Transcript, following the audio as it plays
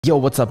Yo,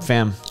 what's up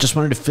fam? Just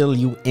wanted to fill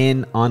you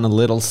in on a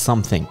little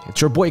something. It's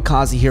your boy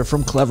Qazi here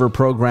from Clever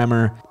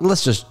Programmer.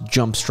 Let's just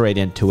jump straight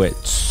into it.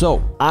 So,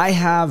 I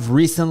have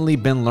recently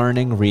been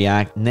learning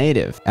React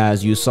Native,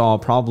 as you saw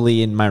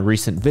probably in my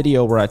recent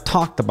video where I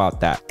talked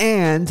about that.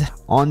 And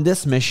on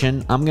this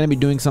mission, I'm going to be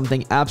doing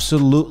something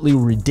absolutely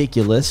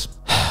ridiculous.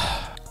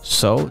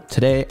 So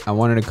today I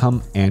wanted to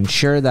come and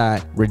share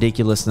that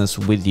ridiculousness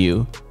with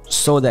you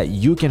so that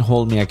you can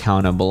hold me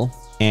accountable.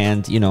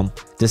 And,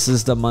 this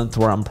is the month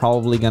where I'm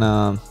probably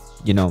gonna,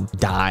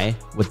 die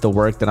with the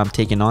work that I'm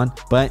taking on.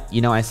 But,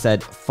 I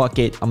said, fuck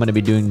it. I'm gonna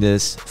be doing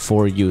this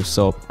for you.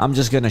 So I'm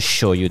just gonna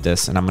show you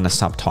this and I'm gonna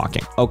stop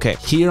talking. Okay,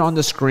 here on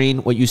the screen,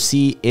 what you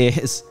see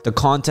is the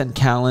content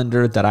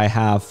calendar that I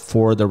have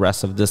for the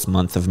rest of this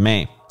month of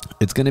May.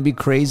 It's going to be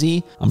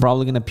crazy. I'm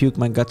probably going to puke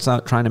my guts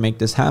out trying to make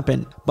this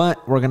happen,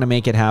 but we're going to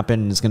make it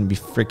happen and it's going to be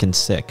freaking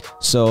sick.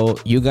 So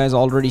you guys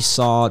already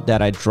saw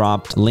that I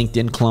dropped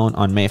LinkedIn clone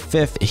on May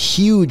 5th, a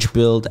huge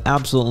build,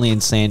 absolutely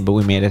insane, but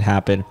we made it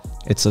happen.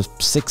 It's a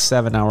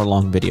 6-7 hour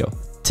long video.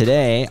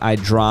 Today, I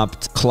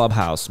dropped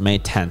Clubhouse May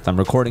 10th. I'm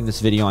recording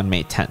this video on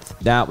May 10th.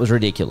 That was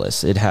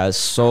ridiculous. It has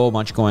so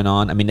much going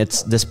on. I mean,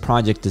 this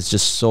project is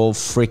just so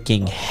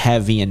freaking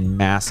heavy and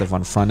massive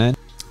on front end.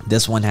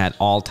 This one had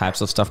all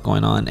types of stuff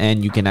going on,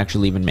 and you can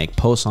actually even make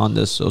posts on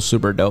this, so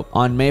super dope.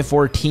 On May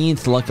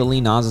 14th, luckily,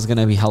 Naz is going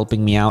to be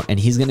helping me out, and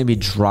he's going to be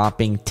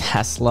dropping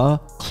Tesla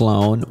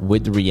clone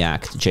with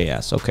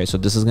React.js. Okay, so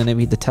this is going to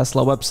be the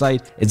Tesla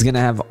website. It's going to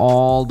have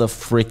all the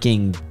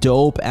freaking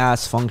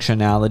dope-ass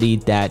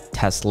functionality that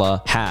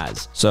Tesla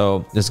has.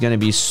 So this is going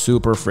to be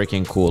super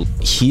freaking cool.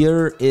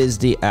 Here is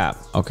the app.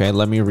 Okay,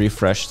 let me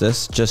refresh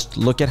this. Just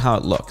look at how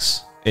it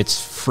looks.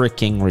 It's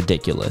freaking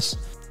ridiculous.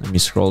 Let me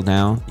scroll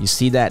down. You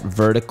see that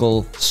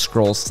vertical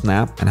scroll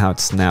snap and how it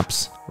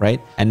snaps,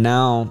 right? And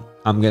now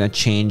I'm going to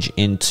change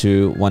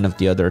into one of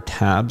the other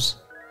tabs.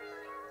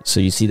 So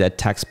you see that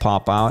text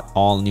pop out,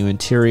 all new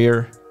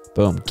interior,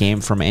 boom,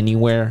 game from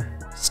anywhere,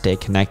 stay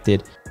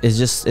connected. It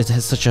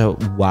has such a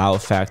wow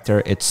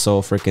factor. It's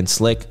so freaking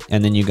slick.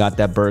 And then you got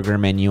that burger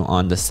menu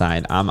on the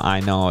side. I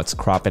know it's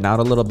cropping out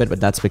a little bit, but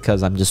that's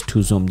because I'm just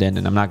too zoomed in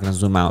and I'm not going to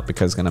zoom out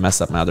because it's going to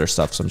mess up my other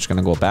stuff. So I'm just going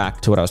to go back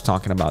to what I was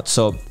talking about.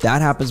 So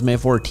that happens May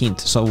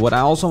 14th. So what I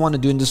also want to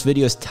do in this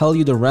video is tell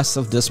you the rest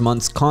of this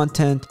month's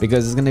content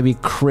because it's going to be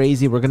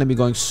crazy. We're going to be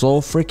going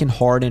so freaking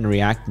hard in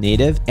React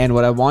Native. And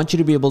what I want you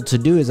to be able to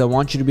do is I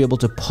want you to be able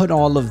to put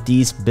all of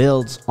these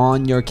builds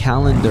on your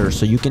calendar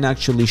so you can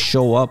actually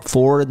show up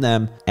for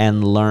them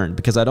and learn,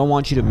 because I don't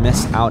want you to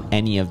miss out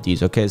any of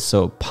these. Okay,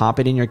 so pop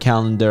it in your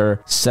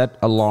calendar, set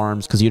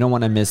alarms because you don't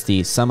want to miss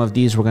these. Some of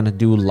these we're going to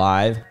do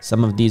live,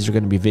 some of these are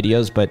going to be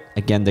videos, but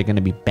again, they're going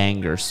to be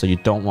bangers, so you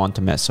don't want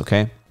to miss.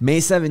 Okay, May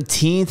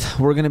 17th,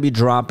 we're going to be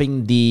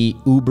dropping the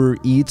Uber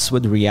Eats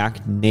with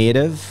React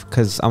Native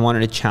because I wanted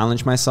to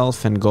challenge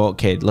myself and go,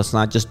 okay, let's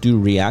not just do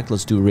React,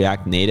 let's do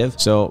React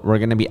Native. So we're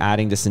going to be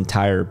adding this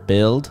entire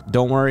build.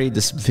 Don't worry,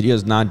 this video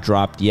is not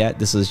dropped yet.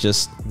 This is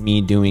just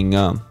me doing,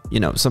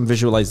 some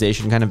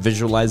visualization, kind of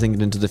visualizing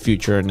it into the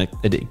future, and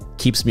it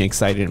keeps me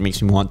excited. It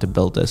makes me want to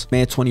build this.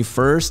 May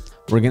 21st,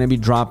 we're going to be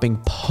dropping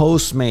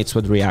Postmates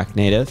with React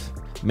Native.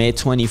 May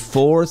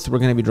 24th, we're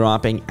going to be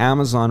dropping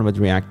Amazon with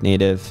React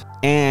Native.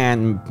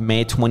 And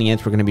May 20th,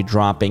 we're going to be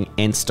dropping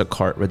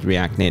Instacart with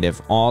React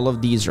Native. All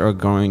of these are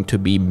going to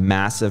be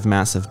massive,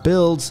 massive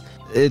builds.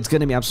 It's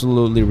going to be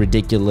absolutely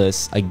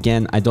ridiculous.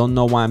 Again, I don't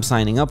know why I'm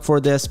signing up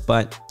for this,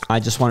 but I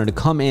just wanted to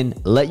come in,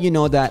 let you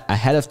know that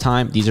ahead of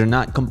time. These are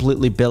not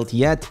completely built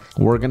yet.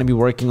 We're going to be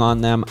working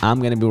on them. I'm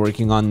going to be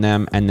working on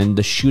them. And then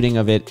the shooting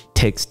of it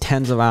takes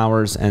tens of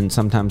hours, and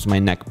sometimes my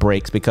neck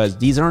breaks because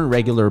these aren't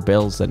regular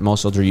builds that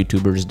most other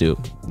YouTubers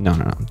do. No.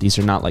 These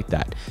are not like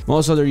that.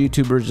 Most other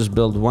YouTubers just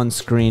build one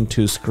screen,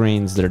 2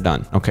 screens, they're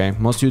done. Okay,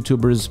 most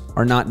YouTubers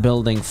are not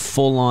building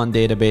full-on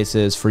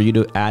databases for you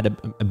to add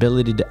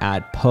ability to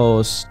add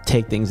posts,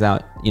 take things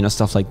out,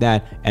 stuff like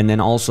that, and then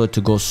also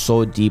to go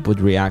so deep with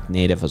React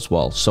Native as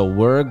well. So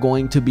we're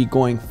going to be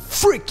going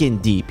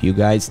freaking deep, you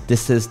guys.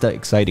 This is the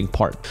exciting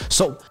part.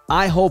 So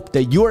I hope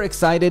that you're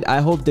excited.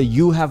 I hope that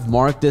you have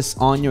marked this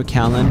on your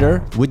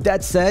calendar. With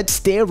that said,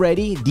 stay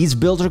ready. These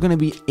builds are going to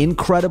be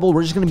incredible.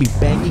 We're just going to be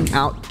banging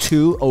out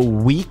 2 a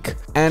week,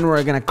 and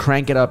we're going to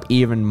crank it up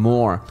even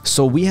more.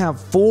 So we have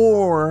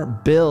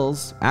 4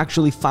 builds,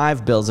 actually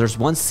 5 builds. There's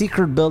one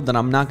secret build that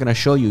I'm not going to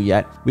show you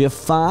yet. We have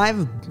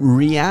 5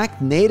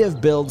 React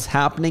Native builds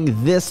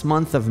happening this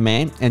month of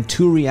May and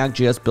 2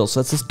 React.js builds.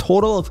 So it's a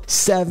total of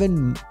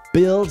 7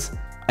 builds.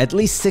 At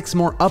least 6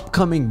 more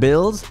upcoming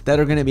builds that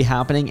are going to be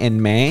happening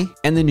in May.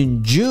 And then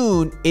in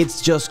June,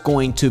 it's just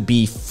going to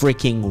be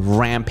freaking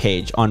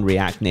rampage on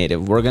React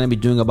Native. We're going to be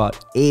doing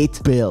about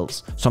 8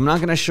 builds. So I'm not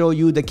going to show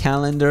you the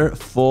calendar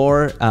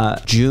for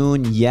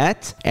June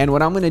yet. And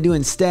what I'm going to do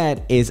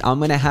instead is I'm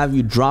going to have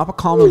you drop a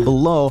comment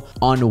below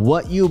on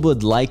what you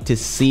would like to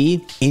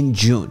see in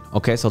June.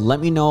 Okay, so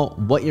let me know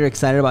what you're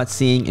excited about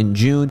seeing in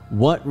June.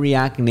 What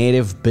React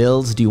Native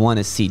builds do you want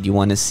to see? Do you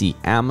want to see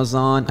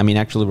Amazon? I mean,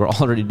 actually, we're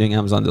already doing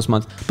Amazon Amazon this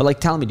month. But like,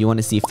 tell me, do you want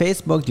to see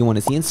Facebook? Do you want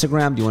to see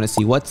Instagram? Do you want to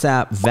see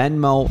WhatsApp,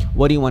 Venmo?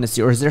 What do you want to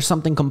see? Or is there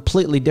something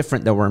completely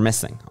different that we're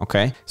missing?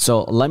 Okay,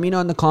 so let me know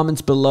in the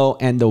comments below,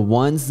 and the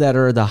ones that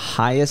are the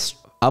highest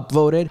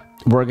upvoted,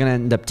 we're gonna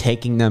end up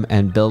taking them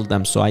and build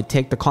them. So I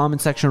take the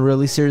comment section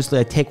really seriously.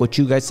 I take what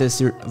you guys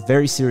say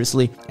very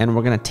seriously, and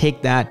we're gonna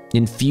take that,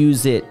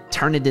 infuse it,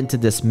 turn it into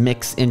this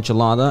mix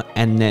enchilada,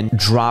 and then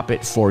drop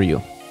it for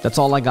you. That's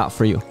all I got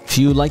for you. If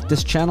you like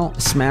this channel,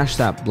 smash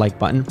that like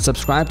button,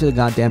 subscribe to the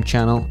goddamn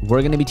channel.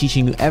 We're gonna be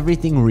teaching you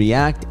everything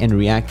React and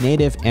React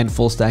Native and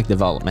full stack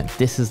development.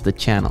 This is the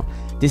channel.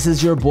 This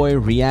is your boy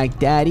React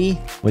Daddy.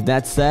 With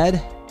that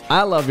said,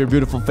 I love your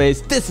beautiful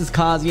face. This is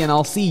Qazi, and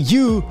I'll see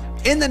you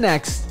in the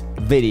next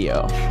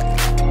video.